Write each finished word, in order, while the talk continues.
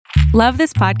Love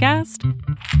this podcast?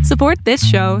 Support this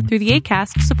show through the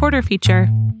Acast supporter feature.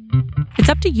 It's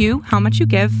up to you how much you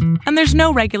give, and there's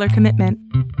no regular commitment.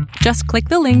 Just click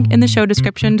the link in the show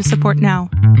description to support now.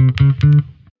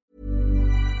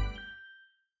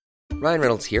 Ryan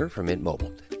Reynolds here from Mint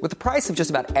Mobile. With the price of just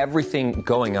about everything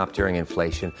going up during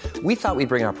inflation, we thought we'd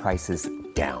bring our prices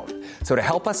down. So to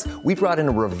help us, we brought in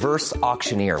a reverse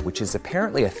auctioneer, which is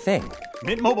apparently a thing.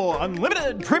 Mint Mobile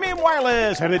Unlimited Premium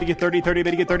Wireless. How to get 30, 30,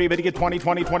 bit to get 30, bit to get 20,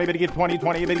 20, 20, bit to get 20,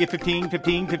 20, bit to get 15,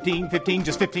 15, 15, 15,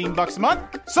 just $15 a month?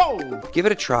 Sold! Give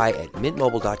it a try at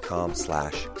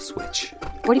mintmobile.com/switch.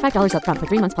 $45 up front for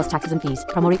 3 months plus taxes and fees.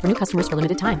 Promo rate for new customers for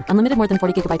limited time. Unlimited more than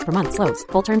 40 gigabytes per month. Slows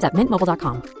full terms at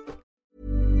mintmobile.com.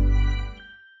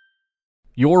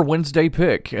 Your Wednesday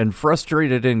pick and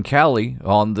Frustrated in Cali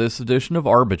on this edition of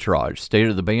Arbitrage, State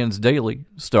of the Bands Daily,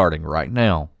 starting right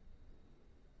now.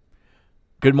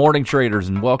 Good morning, traders,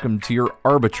 and welcome to your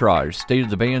Arbitrage, State of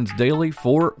the Bands Daily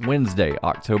for Wednesday,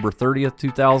 October 30th,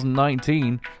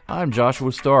 2019. I'm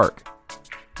Joshua Stark.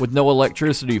 With no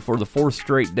electricity for the fourth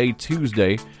straight day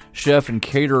Tuesday, chef and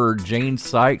caterer Jane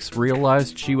Sykes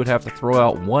realized she would have to throw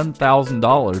out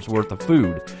 $1,000 worth of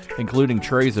food, including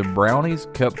trays of brownies,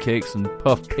 cupcakes, and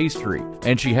puff pastry,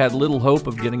 and she had little hope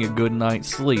of getting a good night's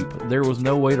sleep. There was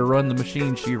no way to run the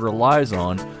machine she relies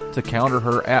on to counter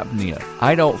her apnea.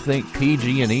 I don't think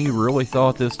PG&E really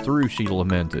thought this through, she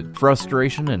lamented.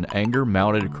 Frustration and anger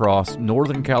mounted across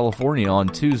Northern California on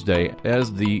Tuesday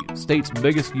as the state's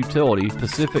biggest utility,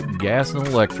 Pacific Gas and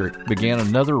Electric, began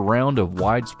another round of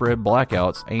widespread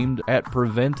blackouts aimed at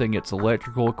preventing its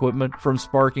electrical equipment from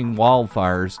sparking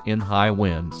wildfires in high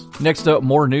winds. Next up,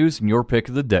 more news and your pick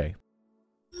of the day.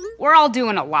 We're all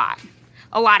doing a lot.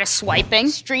 A lot of swiping,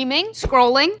 streaming,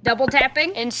 scrolling, double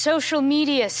tapping, and social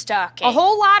media stalking. A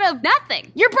whole lot of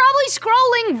nothing. You're probably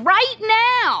scrolling right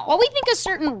now. While we think a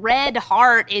certain red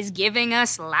heart is giving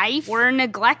us life, we're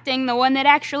neglecting the one that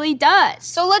actually does.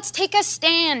 So let's take a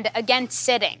stand against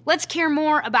sitting. Let's care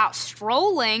more about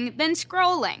strolling than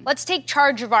scrolling. Let's take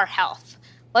charge of our health.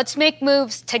 Let's make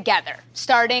moves together,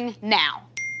 starting now.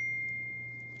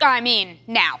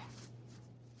 Now.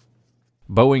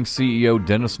 Boeing CEO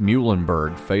Dennis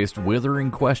Muhlenberg faced withering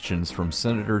questions from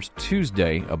senators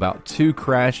Tuesday about two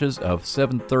crashes of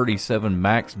 737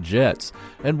 MAX jets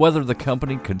and whether the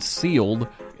company concealed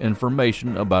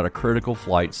information about a critical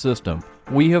flight system.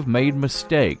 "We have made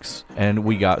mistakes, and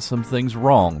we got some things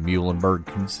wrong," Muhlenberg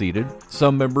conceded.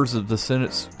 Some members of the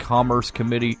Senate's Commerce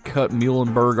Committee cut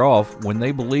Muhlenberg off when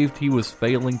they believed he was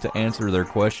failing to answer their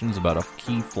questions about a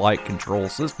key flight control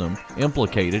system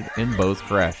implicated in both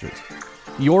crashes.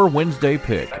 Your Wednesday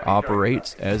pick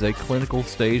operates as a clinical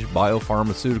stage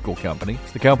biopharmaceutical company.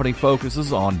 The company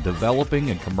focuses on developing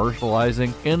and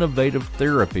commercializing innovative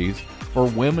therapies for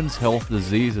women's health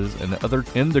diseases and other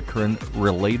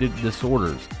endocrine-related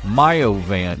disorders.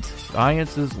 Myovant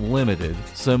Sciences Limited,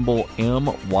 symbol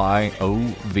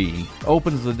MYOV,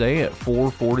 opens the day at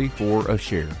 $4.44 a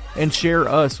share. And share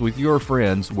us with your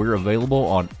friends. We're available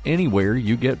on anywhere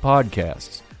you get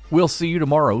podcasts. We'll see you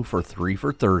tomorrow for 3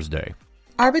 for Thursday.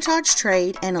 Arbitrage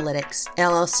Trade Analytics,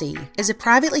 LLC, is a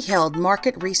privately held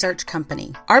market research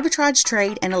company. Arbitrage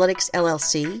Trade Analytics,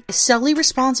 LLC, is solely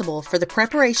responsible for the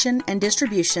preparation and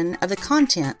distribution of the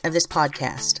content of this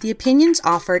podcast. The opinions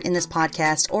offered in this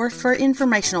podcast are for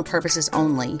informational purposes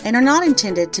only and are not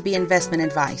intended to be investment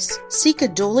advice. Seek a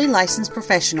duly licensed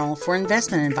professional for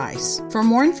investment advice. For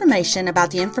more information about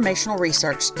the informational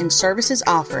research and services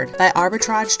offered by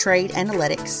Arbitrage Trade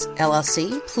Analytics,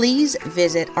 LLC, please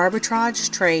visit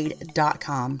arbitragetrade.com.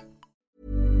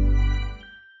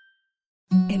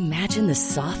 Imagine the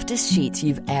softest sheets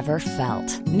you've ever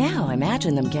felt. Now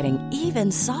imagine them getting even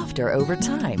softer over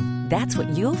time. That's what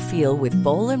you'll feel with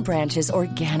Boll & Branch's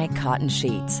organic cotton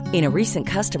sheets. In a recent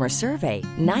customer survey,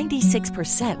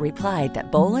 96% replied that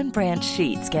Boll & Branch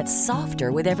sheets get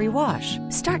softer with every wash.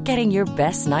 Start getting your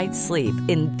best night's sleep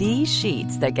in these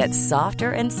sheets that get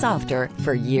softer and softer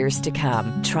for years to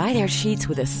come. Try their sheets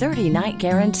with a 30-night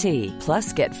guarantee.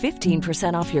 Plus, get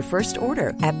 15% off your first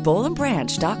order at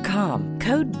bollandbranch.com.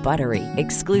 Code BUTTERY.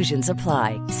 Exclusions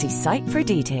apply. See site for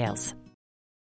details.